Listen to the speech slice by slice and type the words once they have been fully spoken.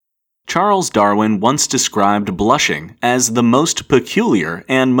Charles Darwin once described blushing as the most peculiar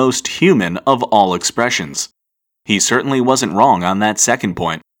and most human of all expressions. He certainly wasn't wrong on that second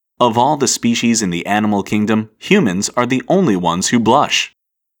point. Of all the species in the animal kingdom, humans are the only ones who blush.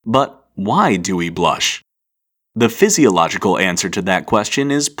 But why do we blush? The physiological answer to that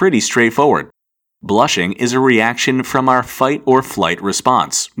question is pretty straightforward. Blushing is a reaction from our fight or flight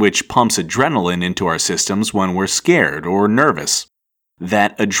response, which pumps adrenaline into our systems when we're scared or nervous.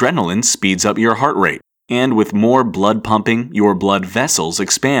 That adrenaline speeds up your heart rate, and with more blood pumping, your blood vessels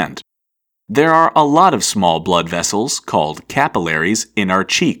expand. There are a lot of small blood vessels, called capillaries, in our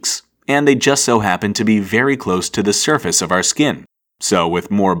cheeks, and they just so happen to be very close to the surface of our skin. So with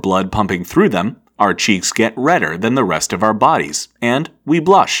more blood pumping through them, our cheeks get redder than the rest of our bodies, and we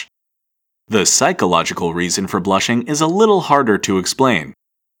blush. The psychological reason for blushing is a little harder to explain.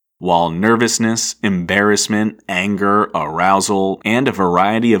 While nervousness, embarrassment, anger, arousal, and a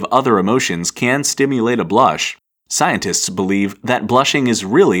variety of other emotions can stimulate a blush, scientists believe that blushing is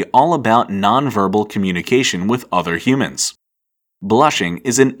really all about nonverbal communication with other humans. Blushing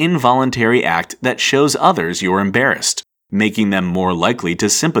is an involuntary act that shows others you're embarrassed, making them more likely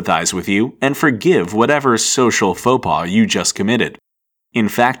to sympathize with you and forgive whatever social faux pas you just committed. In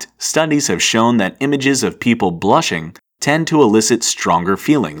fact, studies have shown that images of people blushing tend to elicit stronger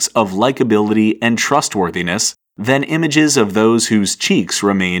feelings of likability and trustworthiness than images of those whose cheeks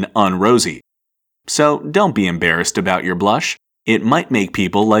remain unrosy. So don't be embarrassed about your blush. It might make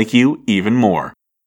people like you even more.